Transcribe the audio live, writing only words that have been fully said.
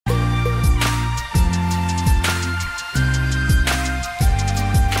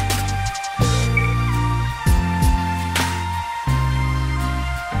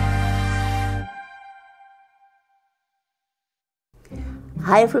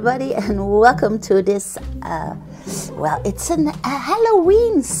Hi everybody and welcome to this, it's a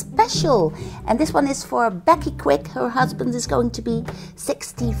Halloween special, and this one is for Becky Quick. Her husband is going to be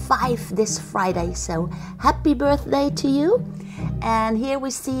 65 this Friday, so happy birthday to you. And here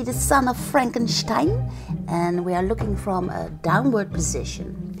we see the son of Frankenstein, and we are looking from a downward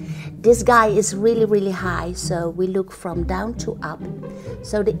position. This guy is really high, so we look from down to up.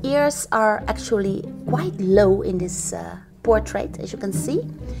 So the ears are actually quite low in this portrait, as you can see.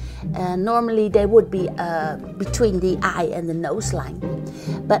 Normally they would be between the eye and the nose line,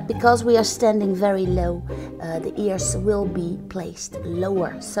 but because we are standing very low, the ears will be placed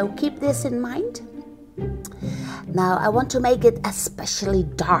lower. So keep this in mind. Now I want to make it especially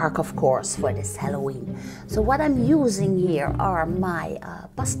dark, of course, for this Halloween. So what I'm using here are my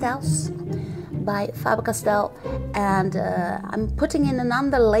pastels by Faber-Castell, and I'm putting in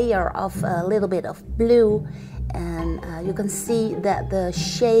another layer of a little bit of blue, and you can see that the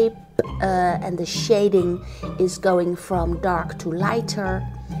shape and the shading is going from dark to lighter,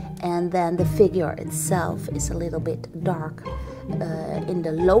 and then the figure itself is a little bit dark in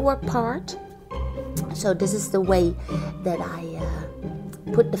the lower part. So this is the way that I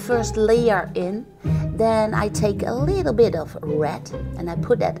put the first layer in. Then I take a little bit of red and I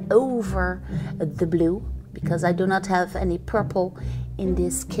put that over the blue, because I do not have any purple in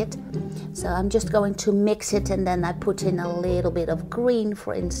this kit. So I'm just going to mix it, and then I put in a little bit of green,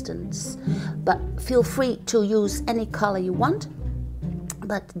 for instance. But feel free to use any color you want.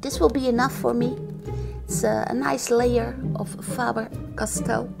 But this will be enough for me. It's a nice layer of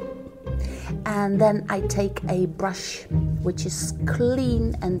Faber-Castell. And then I take a brush which is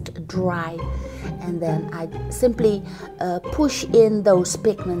clean and dry, and then I simply push in those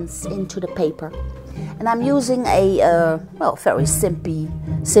pigments into the paper. And I'm using a very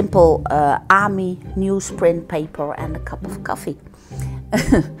simple army newsprint paper and a cup of coffee.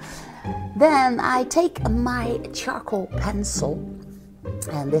 Then I take my charcoal pencil,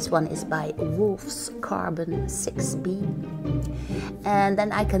 and this one is by Wolf's Carbon 6B. And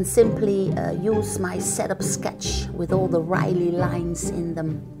then I can simply use my setup sketch with all the Riley lines in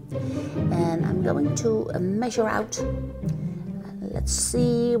them. And I'm going to measure out. Let's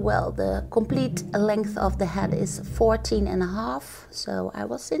see, well, the complete length of the head is 14.5, so I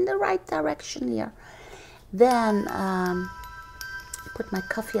was in the right direction here. Then put my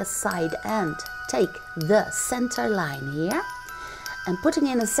coffee aside and take the center line here. And putting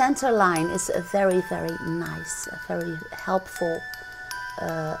in a center line is a very nice, very helpful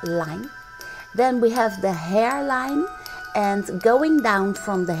line. Then we have the hairline, and going down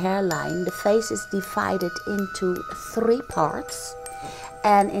from the hairline, the face is divided into 3 parts.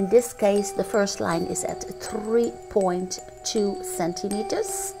 And in this case, the first line is at 3.2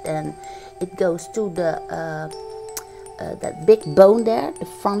 centimeters. Then it goes to the that big bone there, the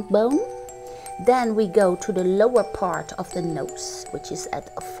front bone. Then we go to the lower part of the nose, which is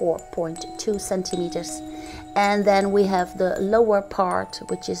at 4.2 centimeters. And then we have the lower part,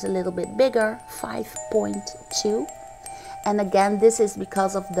 which is a little bit bigger, 5.2. And again, this is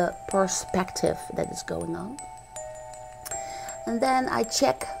because of the perspective that is going on. And then I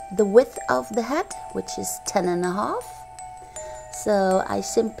check the width of the head, which is 10.5. So I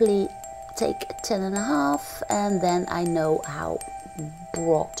simply take 10.5, and then I know how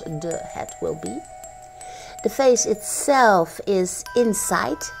broad the head will be. The face itself is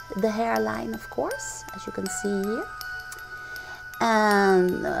inside the hairline, of course, as you can see here.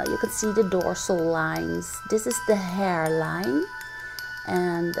 And you can see the dorsal lines. This is the hairline.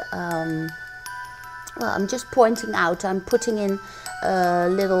 And I'm just pointing out, I'm putting in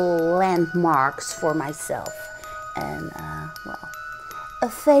little landmarks for myself. And a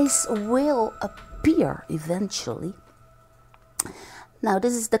face will appear eventually. Now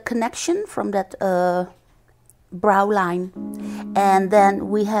this is the connection from that brow line, and then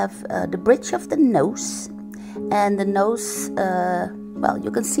we have the bridge of the nose, and the nose,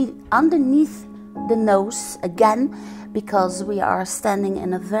 you can see underneath the nose again, because we are standing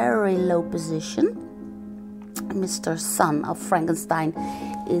in a very low position. Mr. Son of Frankenstein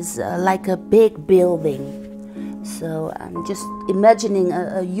is like a big building. So I'm just imagining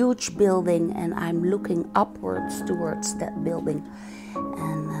a huge building, and I'm looking upwards towards that building.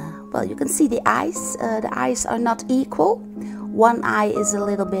 And you can see the eyes. The eyes are not equal. One eye is a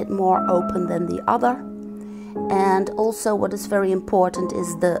little bit more open than the other. And also what is very important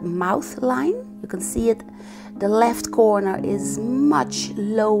is the mouth line. You can see it. The left corner is much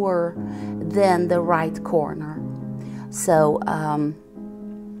lower than the right corner. So I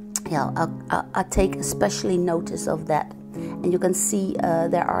take especially notice of that. And you can see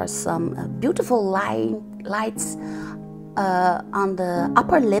there are some beautiful lights on the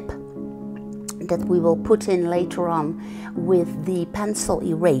upper lip that we will put in later on with the pencil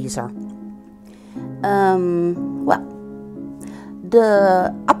eraser. Well,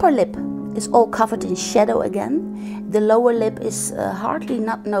 the upper lip is all covered in shadow again. The lower lip is hardly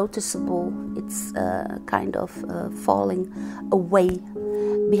not noticeable. It's kind of falling away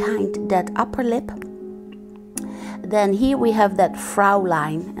behind that upper lip. Then here we have that frown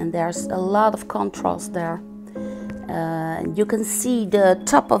line, and there's a lot of contrast there. You can see the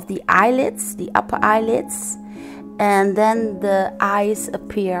top of the eyelids, the upper eyelids, and then the eyes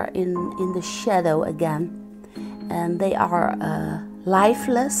appear in the shadow again. And they are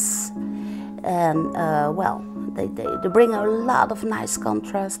lifeless, and well, they bring a lot of nice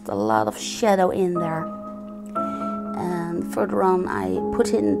contrast, a lot of shadow in there. And further on I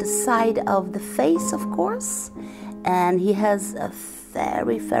put in the side of the face, of course, and he has a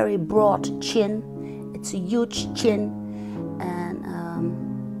very, very broad chin. It's a huge chin, and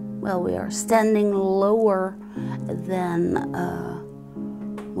well, we are standing lower than,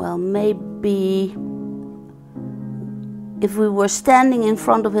 well, maybe if we were standing in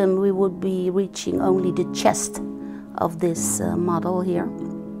front of him, we would be reaching only the chest of this model here.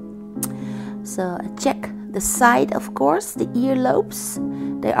 So I check the side, of course, the earlobes.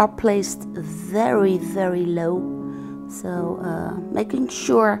 They are placed very, very low. So making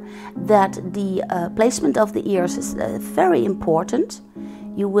sure that the placement of the ears is very important.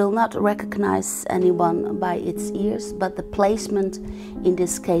 You will not recognize anyone by its ears, but the placement in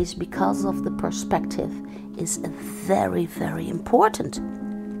this case, because of the perspective, is very, very important.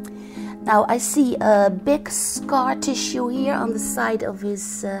 Now I see a big scar tissue here on the side of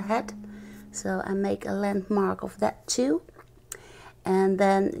his head. So I make a landmark of that too. And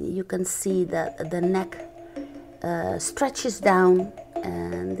then you can see that the neck stretches down,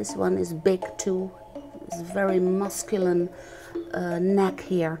 and this one is big too. It's very masculine neck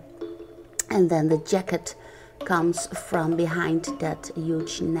here, and then the jacket comes from behind that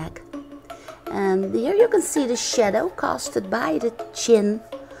huge neck. And here you can see the shadow casted by the chin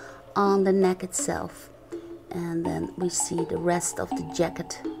on the neck itself, and then we see the rest of the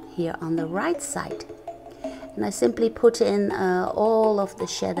jacket here on the right side. And I simply put in all of the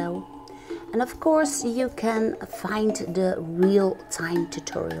shadow. And of course you can find the real-time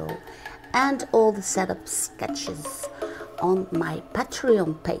tutorial and all the setup sketches on my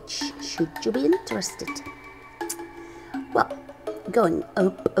Patreon page, should you be interested. Well, going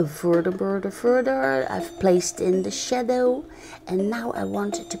up further, I've placed in the shadow, and now I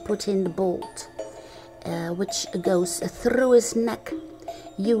want to put in the bolt, which goes through his neck,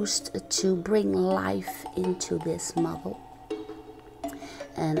 used to bring life into this model.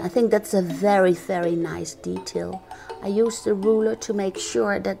 And I think that's a very, very nice detail. I used the ruler to make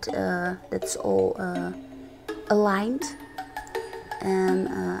sure that that's all aligned. And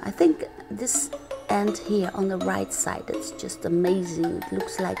I think this end here on the right side, that's just amazing. It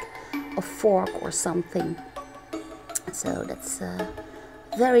looks like a fork or something. So that's a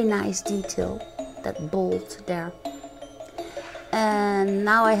very nice detail, that bolt there. And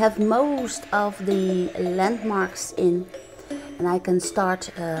now I have most of the landmarks in, and I can start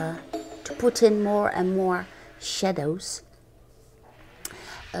to put in more and more shadows.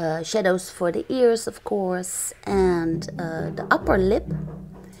 Shadows for the ears, of course, and the upper lip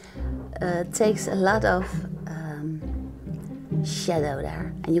takes a lot of shadow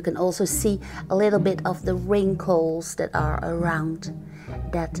there. And you can also see a little bit of the wrinkles that are around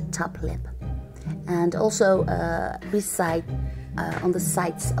that top lip. And also beside, on the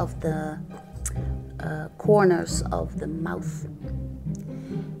sides of the corners of the mouth.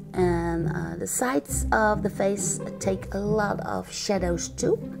 And the sides of the face take a lot of shadows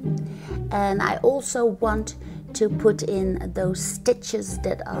too. And I also want to put in those stitches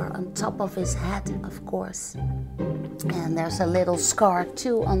that are on top of his head, of course. And there's a little scar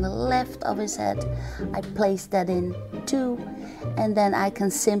too on the left of his head. I place that in too. And then I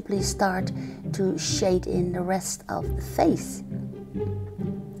can simply start to shade in the rest of the face.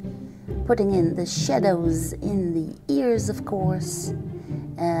 Putting in the shadows in the ears, of course.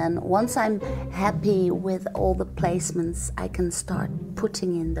 And once I'm happy with all the placements, I can start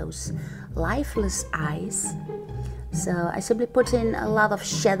putting in those lifeless eyes. So I simply put in a lot of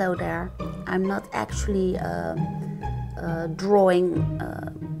shadow there. I'm not actually drawing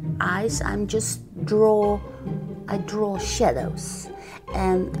eyes. I draw shadows,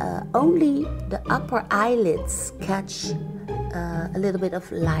 and only the upper eyelids catch a little bit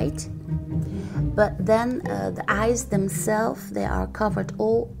of light. But then the eyes themselves, they are covered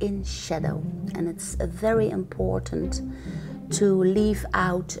all in shadow, and it's very important to leave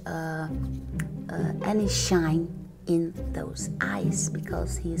out any shine in those eyes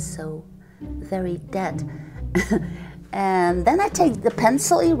because he is so very dead. And then I take the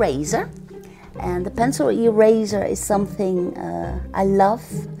pencil eraser, and the pencil eraser is something I love.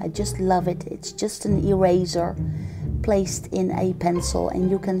 I just love it. It's just an eraser placed in a pencil, and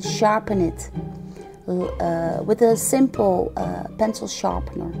you can sharpen it with a simple pencil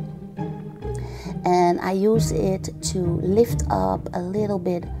sharpener. And I use it to lift up a little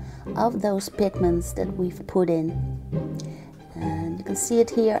bit of those pigments that we've put in. And you can see it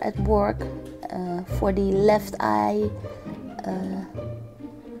here at work for the left eye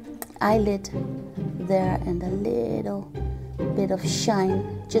eyelid there, and a little bit of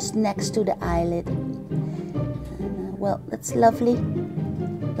shine just next to the eyelid. And, well, that's lovely,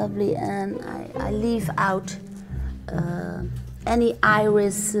 lovely. And I leave out any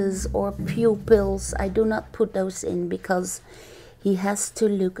irises or pupils. I do not put those in because he has to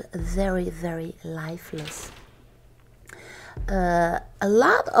look very, very lifeless. A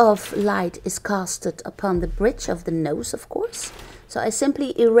lot of light is casted upon the bridge of the nose, of course. So I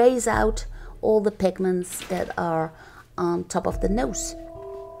simply erase out all the pigments that are on top of the nose.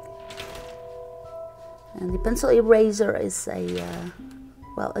 And the pencil eraser is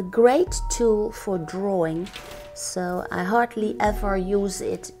a great tool for drawing. So I hardly ever use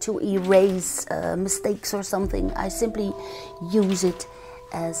it to erase mistakes or something. I simply use it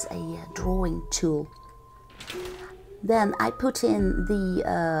as a drawing tool. Then I put in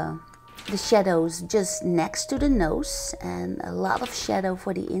the shadows just next to the nose, and a lot of shadow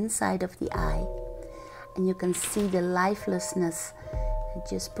for the inside of the eye. And you can see the lifelessness. I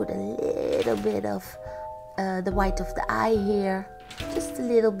just put a little bit of the white of the eye here, just a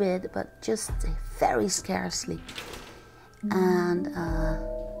little bit, but just very scarcely. And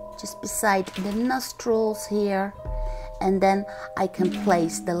just beside the nostrils here. And then I can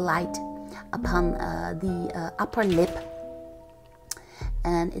place the light upon the upper lip.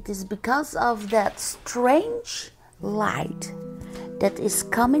 And it is because of that strange light that is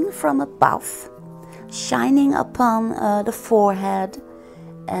coming from above, shining upon the forehead,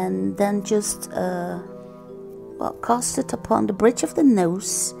 and then just cast it upon the bridge of the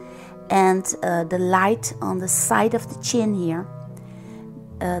nose, and the light on the side of the chin here,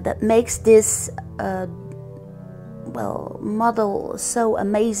 that makes this model so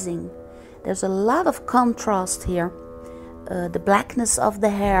amazing. There's a lot of contrast here. The blackness of the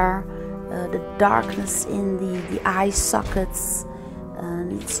hair, the darkness in the eye sockets,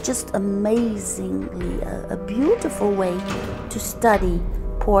 and it's just amazingly a beautiful way to study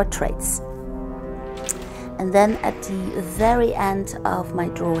portraits. And then at the very end of my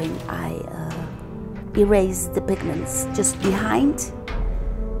drawing, I erase the pigments just behind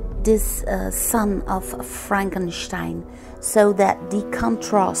this son of Frankenstein, so that the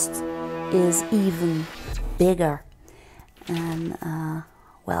contrast is even bigger. And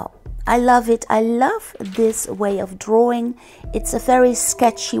I love it. I love this way of drawing. It's a very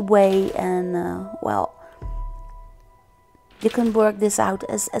sketchy way, and you can work this out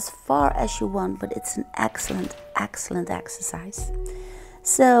as far as you want, but it's an excellent exercise.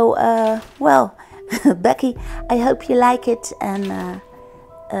 So Becky, I hope you like it, and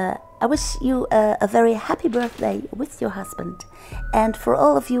I wish you a very happy birthday with your husband. And for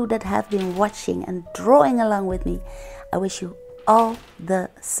all of you that have been watching and drawing along with me, I wish you all the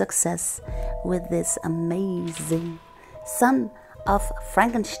success with this amazing son of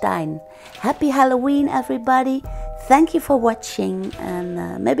Frankenstein. Happy Halloween, everybody. Thank you for watching,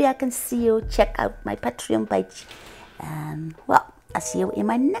 and maybe I can see you. Check out my Patreon page. And I'll see you in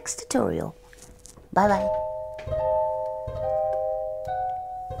my next tutorial. Bye bye.